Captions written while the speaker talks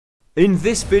In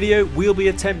this video, we'll be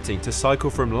attempting to cycle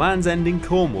from Land's End in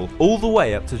Cornwall all the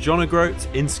way up to Jogle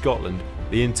in Scotland,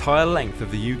 the entire length of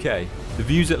the UK. The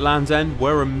views at Land's End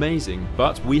were amazing,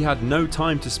 but we had no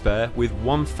time to spare with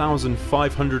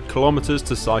 1,500 kilometres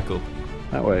to cycle.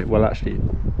 That way, well actually,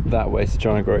 that way to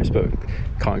Jogle, but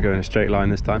can't go in a straight line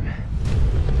this time.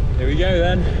 Here we go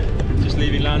then, just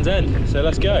leaving Land's End, so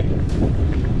let's go.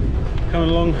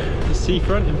 Coming along the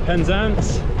seafront in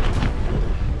Penzance.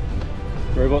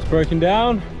 Robot's broken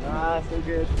down. Ah, so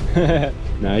good.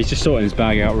 No, he's just sorting his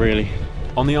bag out really.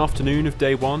 On the afternoon of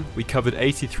day one, we covered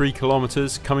 83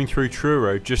 kilometres coming through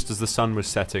Truro just as the sun was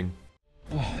setting.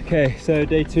 Okay, so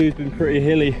day two's been pretty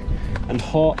hilly and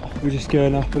hot. We're just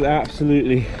going up an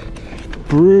absolutely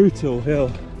brutal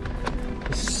hill.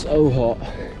 It's so hot.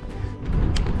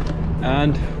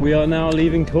 And we are now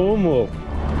leaving Cornwall.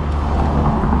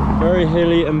 Very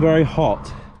hilly and very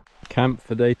hot. Camp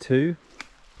for day two,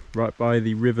 right by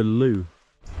the River Loo.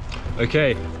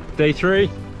 Okay, day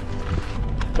three,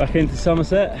 back into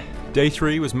Somerset. Day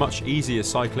three was much easier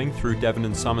cycling through Devon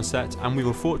and Somerset, and we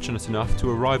were fortunate enough to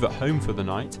arrive at home for the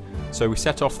night, so we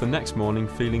set off the next morning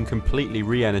feeling completely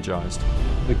re-energised.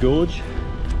 The gorge.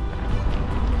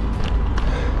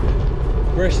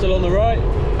 Bristol on the right.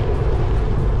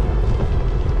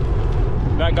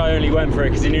 That guy only went for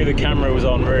it because he knew the camera was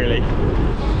on, really.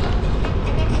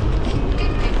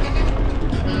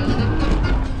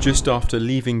 Just after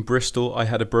leaving Bristol, I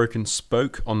had a broken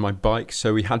spoke on my bike,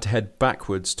 so we had to head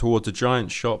backwards towards a giant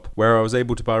shop where I was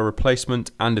able to buy a replacement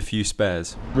and a few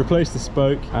spares. Replaced the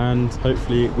spoke, and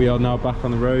hopefully we are now back on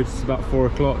the road. It's about 4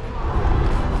 o'clock.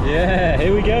 Yeah,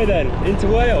 here we go then, into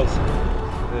Wales.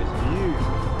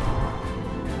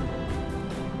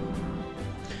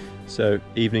 So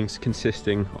evenings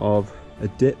consisting of a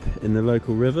dip in the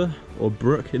local river, or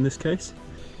brook in this case.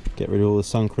 Get rid of all the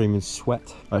sun cream and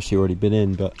sweat. I've actually already been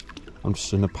in, but I'm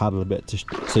just going to paddle a bit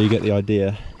so you get the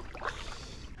idea.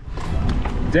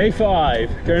 Day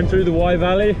 5, going through the Wye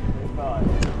Valley.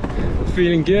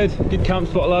 Feeling good. Good camp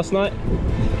spot last night.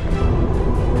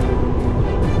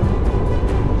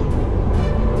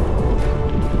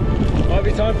 Might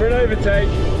be time for an overtake.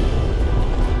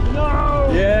 No!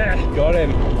 Yeah, got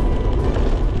him.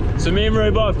 So me and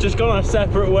Robot have just gone our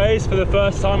separate ways for the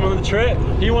first time on the trip.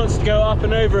 He wants to go up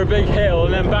and over a big hill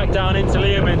and then back down into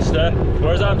Leominster,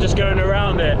 whereas I'm just going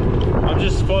around it. I'm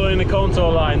just following the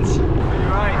contour lines. You're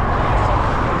right.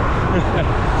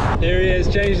 Here he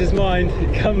is, changed his mind,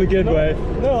 come the good way.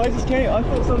 No, I just came, I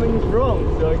thought something was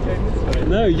wrong, so I came this way.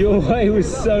 No, your way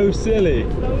was so silly.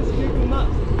 That was Google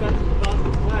Maps, that's the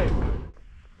fastest way.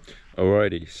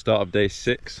 Alrighty, start of day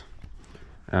 6,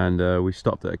 and we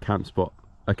stopped at a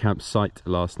campsite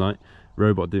last night.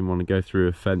 Robot didn't want to go through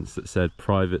a fence that said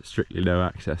private, strictly no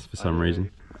access for some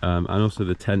reason. And also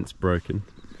the tent's broken.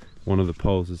 One of the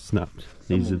poles has snapped.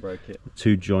 These are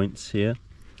 2 joints here.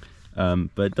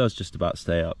 But it does just about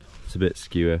stay up. It's a bit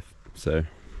skewer, so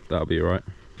that'll be alright.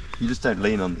 You just don't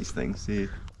lean on these things, do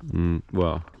you?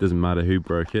 Well, it doesn't matter who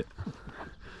broke it.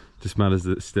 Just matters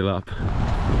that it's still up.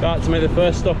 About to make the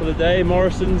first stop of the day.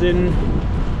 Morrison's in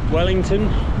Wellington.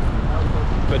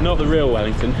 But not the real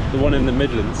Wellington, the one in the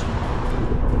Midlands.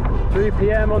 3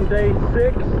 PM on day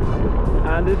 6,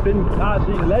 and it's been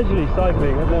absolutely leisurely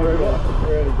cycling, hasn't it, Robot?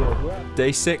 Really good.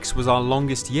 Day 6 was our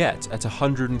longest yet at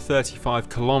 135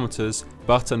 kilometres,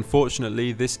 but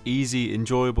unfortunately this easy,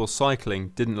 enjoyable cycling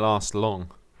didn't last long.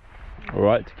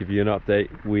 Alright, to give you an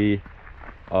update, we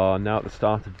are now at the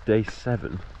start of day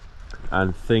 7,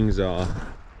 and things are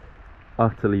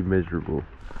utterly miserable.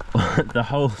 The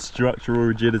whole structural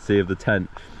rigidity of the tent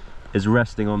is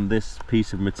resting on this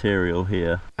piece of material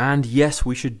here. And yes,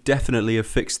 we should definitely have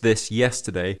fixed this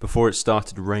yesterday before it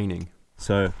started raining.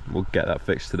 So we'll get that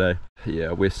fixed today.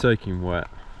 Yeah, we're soaking wet.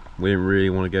 We didn't really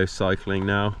want to go cycling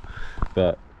now,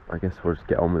 but I guess we'll just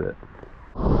get on with it.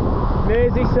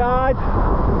 Merseyside!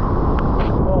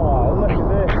 Oh, look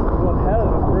at this. What hell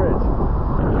of a bridge.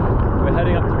 We're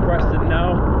heading up to Preston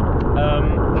now.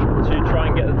 To try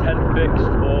and get the tent fixed,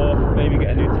 or maybe get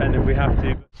a new tent if we have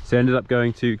to. So I ended up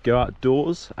going to go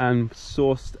outdoors and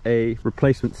sourced a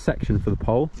replacement section for the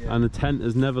pole, and the tent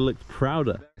has never looked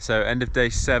prouder. So end of day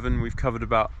 7, we've covered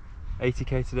about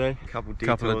 80k today. Couple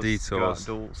of detours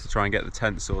to try and get the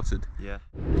tent sorted. Yeah.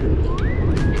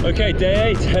 Okay,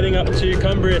 day 8, heading up to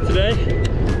Cumbria today.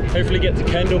 Hopefully get to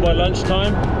Kendal by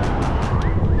lunchtime.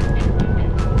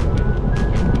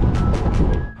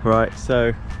 Right,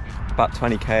 so about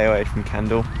 20k away from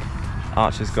Kendal.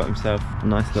 Archer's got himself a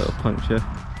nice little puncture.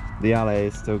 The alley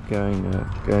is still going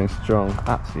strong.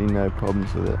 Absolutely no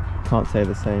problems with it. Can't say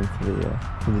the same for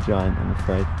the Giant, I'm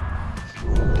afraid.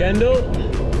 Kendal.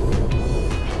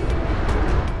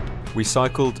 We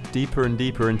cycled deeper and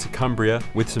deeper into Cumbria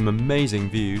with some amazing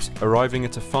views, arriving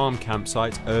at a farm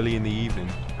campsite early in the evening.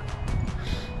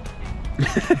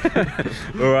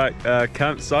 Alright,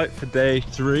 campsite for day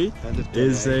 3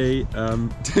 is a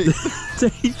day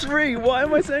 3? Why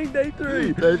am I saying day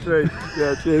 3? Day 3.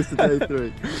 Yeah, cheers to day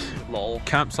 3. Lol.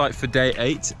 Campsite for day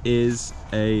 8 is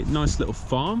a nice little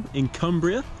farm in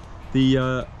Cumbria.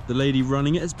 The lady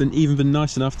running it has even been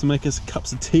nice enough to make us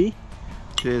cups of tea.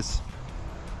 Cheers.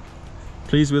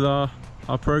 Pleased with our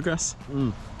progress?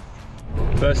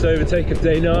 First overtake of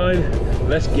day 9.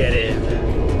 Let's get it.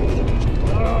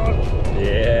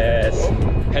 Yes.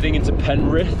 Heading into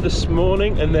Penrith this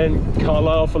morning and then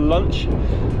Carlisle for lunch.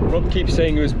 Rob keeps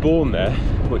saying he was born there,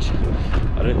 which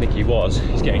I don't think he was.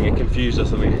 He's getting it confused or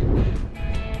something.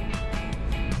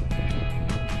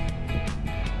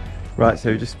 Right,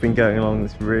 so we've just been going along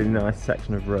this really nice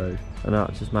section of road and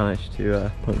Arch has managed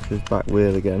to puncture his back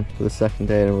wheel again for the 2nd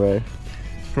day in a row.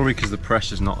 Probably because the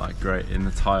pressure's not that great in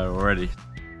the tyre already.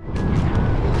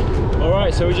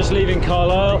 Alright, so we're just leaving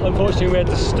Carlisle. Unfortunately we had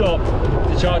to stop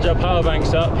to charge our power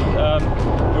banks up.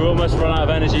 We almost run out of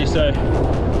energy, so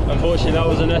unfortunately that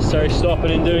was a necessary stop, and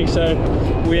in doing so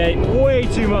we ate way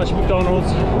too much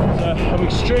McDonald's. So I'm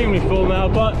extremely full now,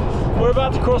 but we're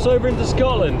about to cross over into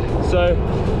Scotland, so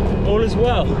all is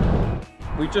well.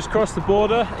 We've just crossed the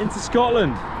border into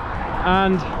Scotland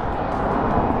and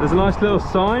there's a nice little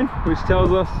sign which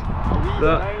tells us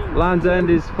that Land's End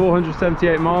is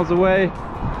 478 miles away.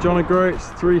 Jogle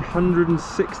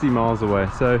 360 miles away,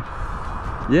 so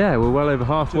yeah, we're well over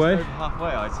halfway. Just over halfway,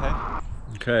 I'd say.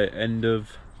 Okay, end of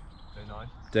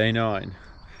day 9.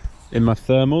 In my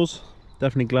thermals,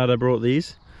 definitely glad I brought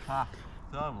these.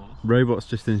 Thermals? Robot's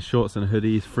just in shorts and a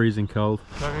hoodie, he's freezing cold.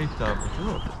 Don't need thermals, you're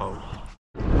not cold.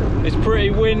 It's pretty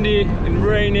windy and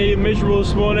rainy and miserable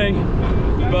this morning,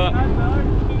 but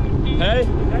hey,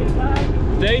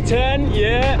 day 10,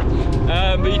 yeah.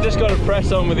 But you just got to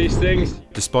press on with these things.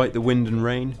 Despite the wind and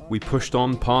rain, we pushed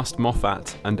on past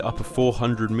Moffat and up a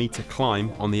 400-metre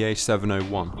climb on the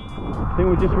A701. I think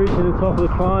we're just reaching the top of the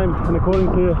climb, and according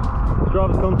to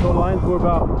Strava's contour lines, we're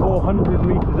about 400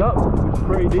 metres up, which is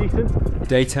pretty decent.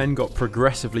 Day 10 got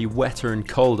progressively wetter and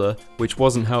colder, which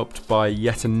wasn't helped by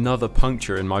yet another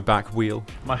puncture in my back wheel.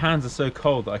 My hands are so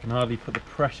cold that I can hardly put the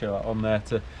pressure on there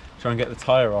to try and get the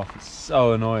tyre off. It's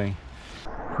so annoying.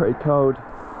 Pretty cold.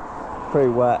 Pretty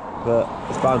wet, but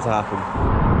it's bound to happen.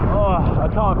 Oh, I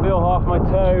can't feel half my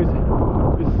toes.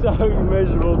 It's so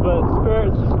miserable, but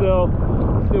spirits are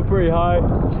still pretty high.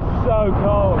 It's so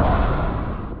cold.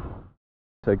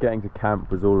 So getting to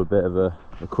camp was all a bit of a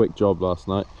quick job last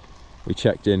night. We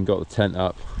checked in, got the tent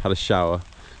up, had a shower,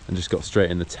 and just got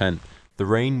straight in the tent. The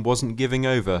rain wasn't giving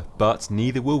over, but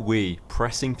neither were we,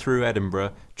 pressing through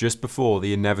Edinburgh just before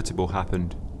the inevitable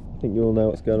happened. I think you all know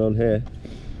what's going on here.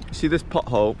 See this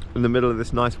pothole in the middle of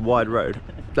this nice wide road?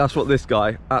 That's what this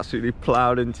guy absolutely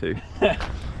ploughed into.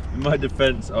 In my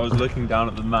defence, I was looking down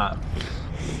at the map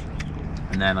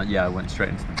and then yeah, I went straight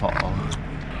into the pothole.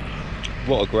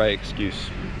 What a great excuse.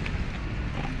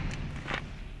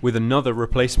 With another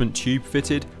replacement tube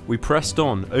fitted, we pressed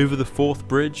on over the Forth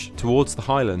Bridge towards the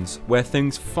Highlands, where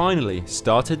things finally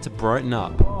started to brighten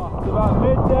up. Oh, it's about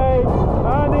midday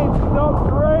and it stopped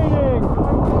raining!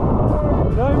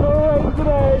 No more rain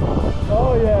today!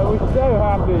 Oh yeah, we're so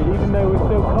happy, even though we're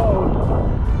still cold.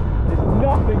 It's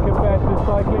nothing compared to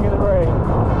cycling in the rain.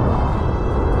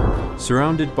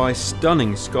 Surrounded by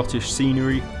stunning Scottish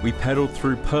scenery, we pedalled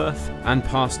through Perth and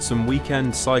past some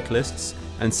weekend cyclists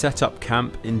and set up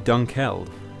camp in Dunkeld.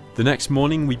 The next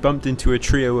morning we bumped into a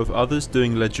trio of others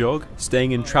doing LeJog,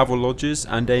 staying in travel lodges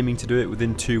and aiming to do it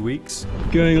within 2 weeks.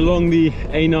 Going along the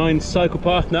A9 cycle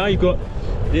path now, you've got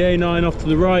the A9 off to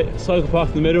the right, cycle path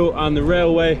in the middle and the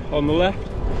railway on the left,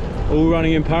 all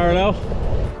running in parallel.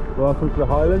 Welcome to the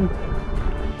Highlands.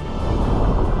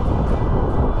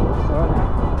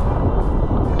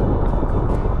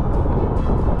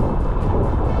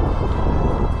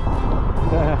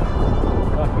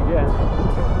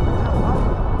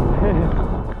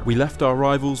 We left our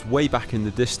rivals way back in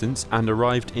the distance and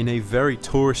arrived in a very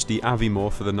touristy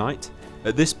Aviemore for the night.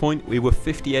 At this point we were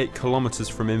 58 kilometres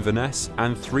from Inverness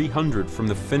and 300 from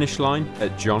the finish line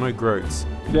at Jogle.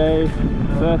 Day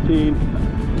 13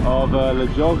 of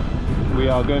LeJog. We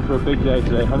are going for a big day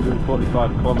today,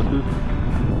 145 kilometres.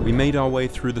 We made our way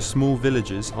through the small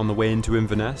villages on the way into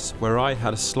Inverness, where I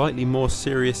had a slightly more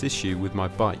serious issue with my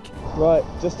bike. Right,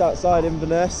 just outside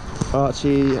Inverness,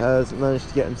 Archie has managed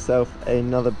to get himself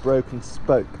another broken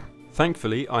spoke.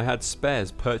 Thankfully, I had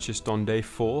spares purchased on day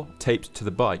 4 taped to the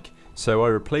bike, So I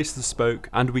replaced the spoke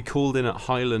and we called in at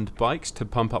Highland Bikes to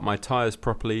pump up my tyres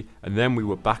properly, and then we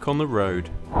were back on the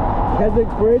road. Keswick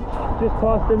Bridge, just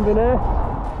past Inverness.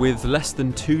 With less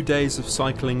than 2 days of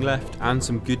cycling left and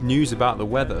some good news about the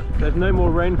weather. There's no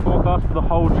more rain forecast for the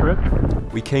whole trip.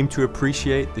 We came to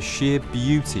appreciate the sheer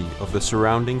beauty of the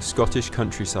surrounding Scottish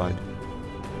countryside.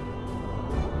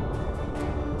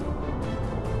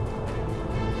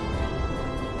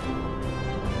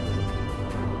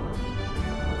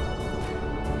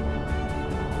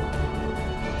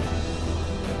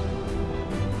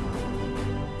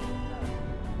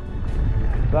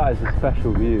 That is a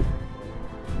special view.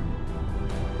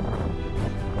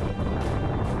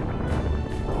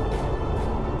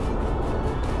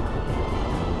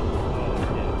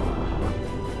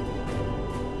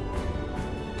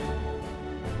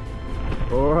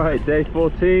 Alright, day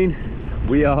 14.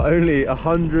 We are only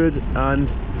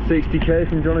 160k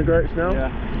from John O'Groats now.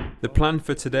 Yeah. The plan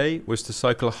for today was to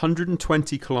cycle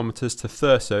 120 kilometres to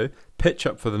Thurso, pitch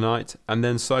up for the night, and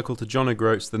then cycle to John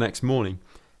O'Groats the next morning.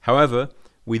 However,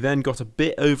 we then got a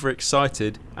bit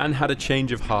overexcited and had a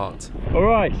change of heart.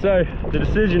 Alright, so the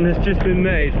decision has just been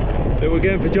made that we're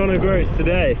going for John O'Groats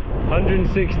today.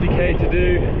 160k to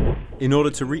do. In order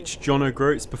to reach John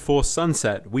O'Groats before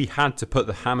sunset, we had to put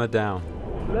the hammer down.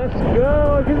 Let's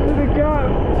go! I can see the gap!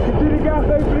 I can see the gap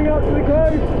opening up to the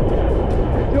coast!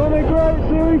 John O'Groats,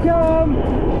 here we come!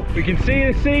 We can see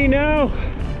the sea now,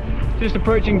 just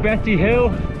approaching Betty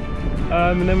Hill,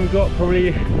 and then we've got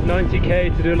probably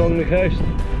 90k to do along the coast.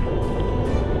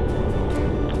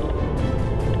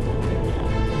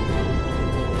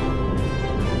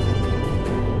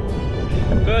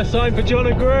 First sign for John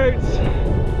O'Groats.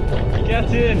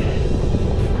 Get in.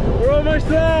 We're almost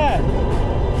there.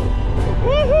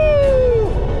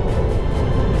 Woohoo!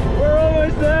 We're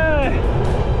almost there.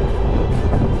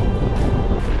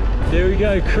 Here we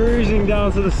go, cruising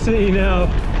down to the sea now.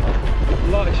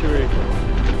 Luxury.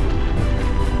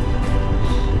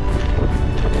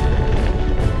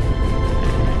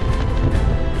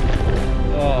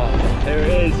 Oh, here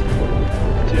it is.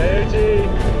 JOG.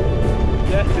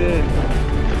 Get in.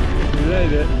 We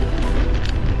made it.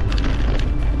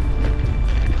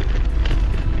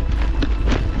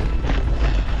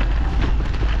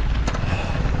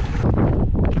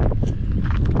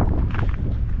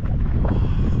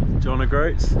 John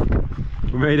O'Groats.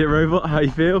 We made it, Robot. How you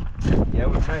feel? Yeah,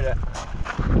 we made it.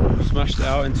 Smashed it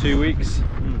out in 2 weeks.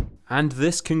 And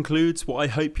this concludes what I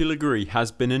hope you'll agree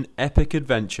has been an epic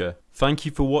adventure. Thank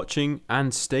you for watching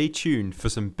and stay tuned for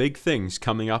some big things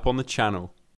coming up on the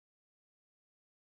channel.